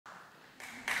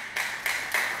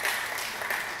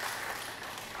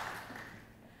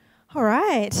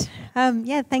right.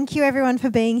 Yeah, thank you everyone for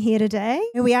being here today.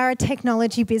 We are a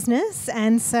technology business,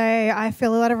 and so I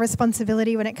feel a lot of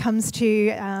responsibility when it comes to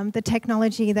the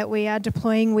technology that we are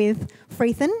deploying with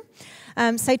Frethan.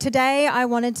 So today I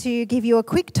wanted to give you a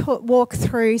quick walk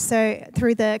through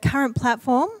the current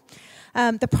platform,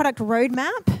 the product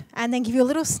roadmap, and then give you a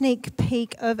little sneak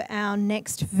peek of our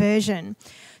next version.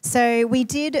 So we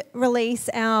did release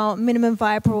our minimum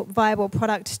viable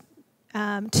product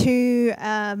to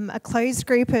a closed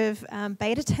group of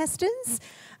beta testers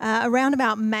around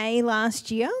about May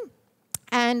last year.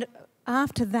 And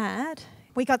after that,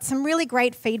 we got some really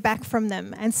great feedback from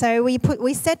them. And so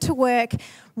we set to work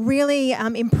really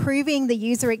improving the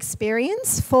user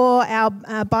experience for our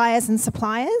buyers and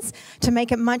suppliers to make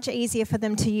it much easier for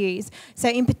them to use. So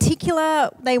in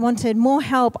particular, they wanted more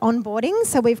help onboarding.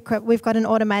 So we've got an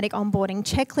automatic onboarding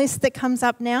checklist that comes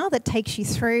up now that takes you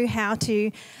through how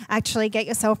to actually get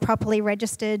yourself properly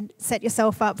registered, set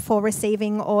yourself up for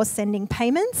receiving or sending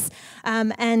payments,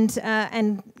 and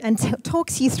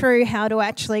talks you through how to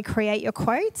actually create your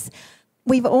quotes.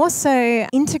 We've also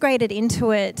integrated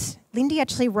into it, Lindy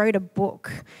actually wrote a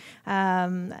book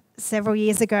several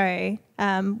years ago,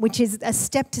 which is a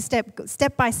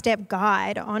step-by-step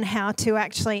guide on how to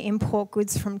actually import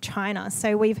goods from China.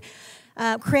 So we've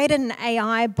created an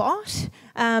AI bot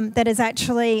that has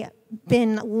actually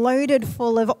been loaded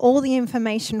full of all the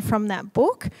information from that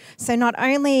book. So not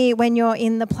only when you're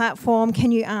in the platform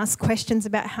can you ask questions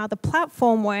about how the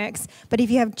platform works, but if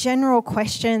you have general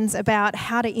questions about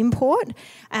how to import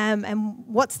and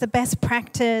what's the best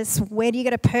practice, where do you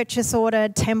get a purchase order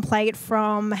template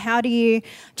from, how do you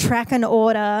track an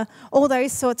order, all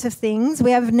those sorts of things.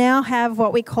 We now have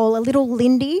what we call a little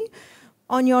Lindy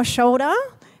on your shoulder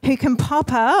who can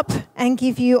pop up and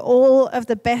give you all of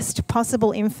the best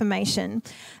possible information.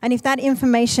 And if that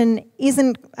information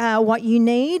isn't what you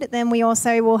need, then we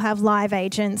also will have live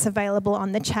agents available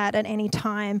on the chat at any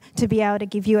time to be able to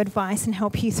give you advice and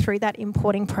help you through that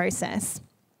importing process.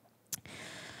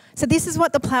 So this is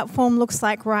what the platform looks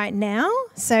like right now.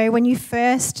 So when you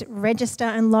first register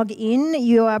and log in,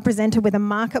 you are presented with a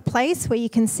marketplace where you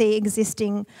can see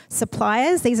existing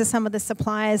suppliers. These are some of the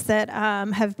suppliers that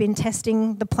have been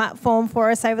testing the platform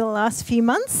for us over the last few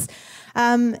months.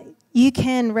 You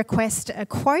can request a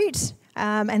quote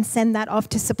and send that off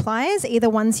to suppliers, either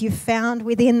ones you've found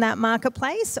within that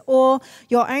marketplace or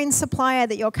your own supplier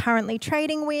that you're currently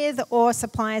trading with or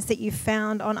suppliers that you've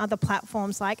found on other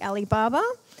platforms like Alibaba.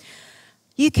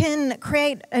 You can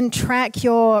create and track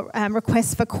your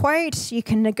request for quote, you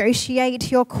can negotiate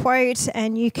your quote,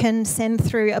 and you can send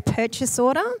through a purchase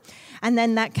order, and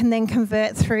then that can then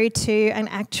convert through to an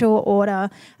actual order.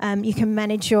 You can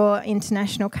manage your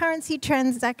international currency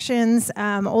transactions,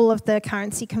 all of the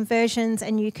currency conversions,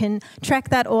 and you can track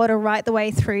that order right the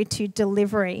way through to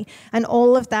delivery. And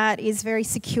all of that is very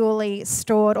securely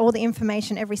stored. All the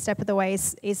information every step of the way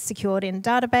is secured in a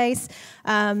database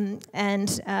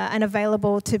and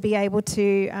available to be able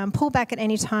to pull back at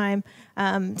any time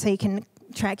so you can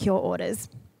track your orders.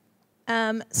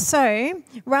 So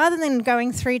rather than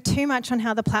going through too much on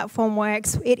how the platform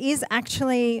works, it is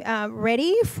actually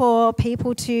ready for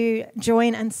people to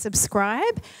join and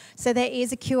subscribe. So there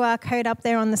is a QR code up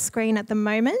there on the screen at the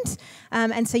moment,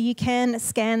 and so you can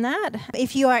scan that.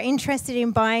 If you are interested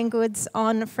in buying goods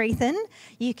on Frethan,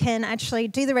 you can actually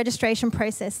do the registration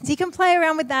process. So you can play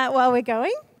around with that while we're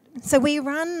going. So we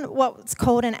run what's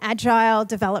called an agile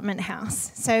development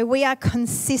house. So we are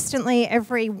consistently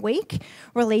every week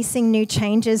releasing new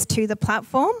changes to the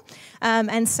platform.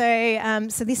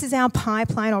 So this is our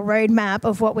pipeline or roadmap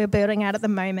of what we're building out at the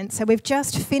moment. So we've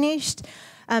just finished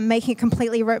making it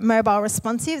completely mobile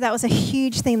responsive. That was a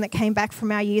huge thing that came back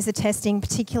from our user testing,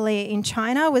 particularly in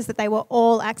China, was that they were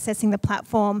all accessing the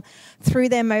platform through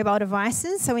their mobile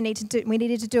devices. So we needed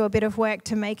to do a bit of work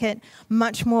to make it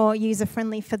much more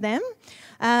user-friendly for them.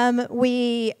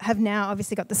 We have now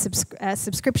obviously got the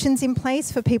subscriptions in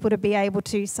place for people to be able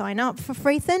to sign up for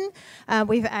Frethan.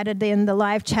 We've added in the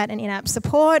live chat and in-app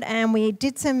support, and we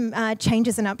did some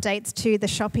changes and updates to the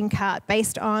shopping cart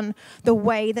based on the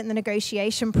way that the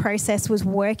negotiation process was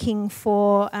working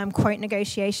for quote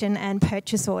negotiation and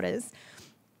purchase orders.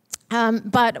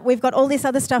 But we've got all this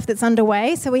other stuff that's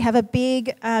underway. So we have a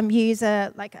big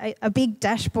a big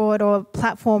dashboard or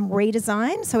platform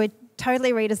redesign. So we're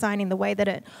totally redesigning the way that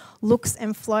it looks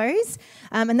and flows.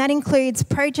 And that includes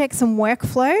projects and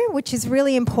workflow, which is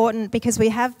really important because we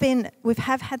have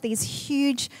had these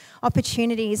huge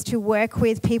opportunities to work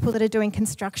with people that are doing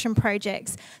construction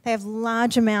projects. They have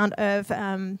large amount of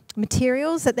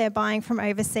materials that they're buying from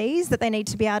overseas that they need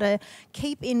to be able to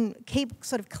keep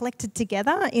sort of collected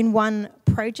together in one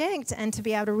project and to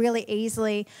be able to really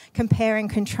easily compare and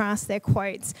contrast their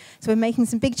quotes. So we're making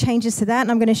some big changes to that,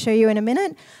 and I'm going to show you in a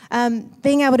minute.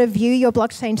 Being able to view your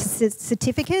blockchain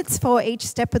certificates for each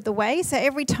step of the way. So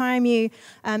every time you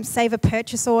save a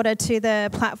purchase order to the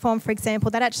platform, for example,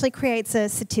 that actually creates a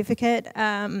certificate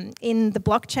in the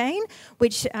blockchain,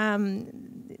 which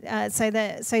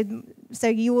so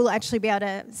you will actually be able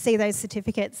to see those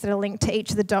certificates that are linked to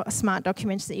each of the smart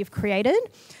documents that you've created.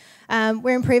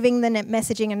 We're improving the net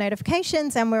messaging and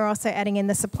notifications, and we're also adding in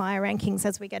the supplier rankings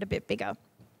as we get a bit bigger.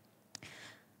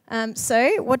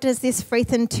 So what does this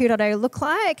Frethan 2.0 look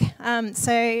like?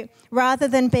 So rather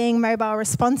than being mobile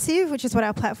responsive, which is what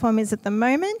our platform is at the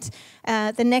moment,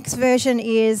 the next version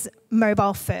is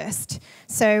mobile first.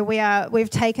 So we've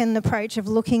taken the approach of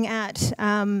looking at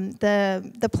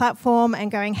the platform and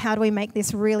going, how do we make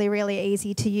this really, really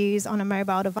easy to use on a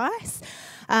mobile device?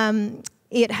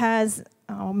 It has...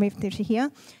 I'll move through to here.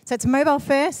 So it's mobile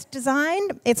first design.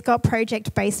 It's got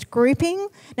project-based grouping.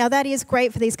 Now that is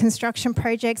great for these construction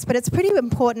projects, but it's pretty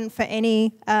important for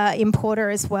any importer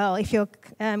as well. If you're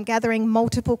gathering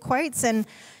multiple quotes, and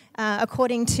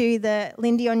according to the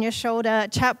Lindy on your shoulder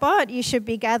chatbot, you should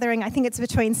be gathering, I think it's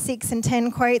between 6 and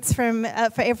 10 quotes from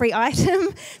for every item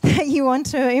that you want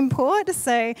to import.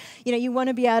 So you want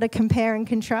to be able to compare and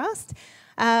contrast.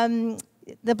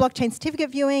 The blockchain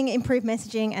certificate viewing, improved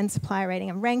messaging, and supplier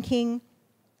rating and ranking.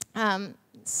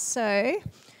 So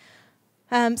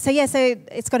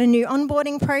it's got a new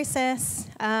onboarding process,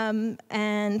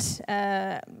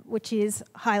 which is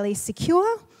highly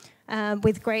secure,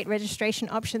 with great registration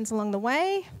options along the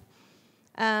way.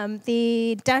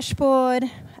 The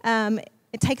dashboard,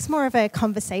 it takes more of a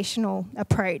conversational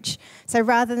approach. So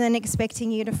rather than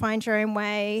expecting you to find your own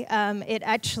way, it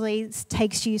actually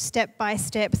takes you step by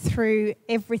step through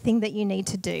everything that you need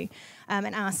to do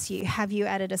and asks you, have you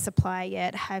added a supplier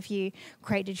yet? Have you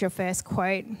created your first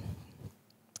quote?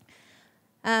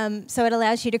 So it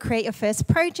allows you to create your first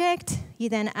project. You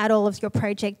then add all of your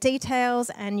project details,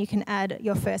 and you can add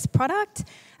your first product.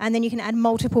 And then you can add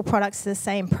multiple products to the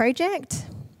same project.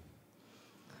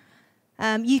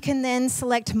 You can then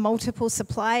select multiple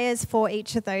suppliers for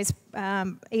each of those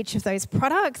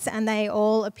products, and they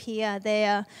all appear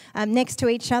there next to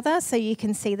each other, so you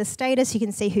can see the status, you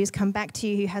can see who's come back to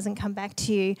you, who hasn't come back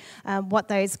to you, what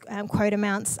those quote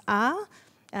amounts are,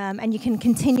 and you can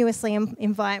continuously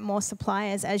invite more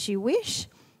suppliers as you wish.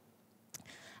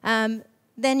 Then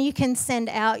you can send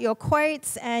out your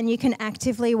quotes, and you can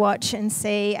actively watch and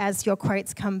see as your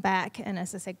quotes come back, and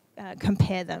as I said,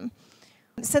 compare them.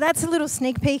 So that's a little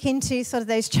sneak peek into sort of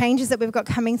those changes that we've got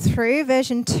coming through.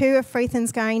 Version 2 of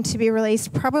Frethan's going to be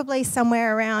released probably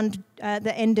somewhere around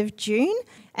the end of June.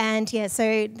 And yeah,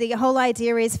 so the whole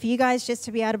idea is for you guys just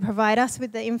to be able to provide us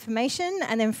with the information,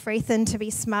 and then Frethan to be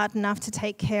smart enough to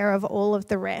take care of all of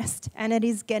the rest. And it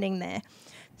is getting there.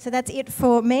 So that's it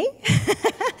for me.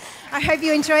 I hope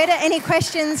you enjoyed it. Any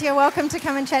questions, you're welcome to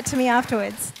come and chat to me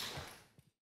afterwards.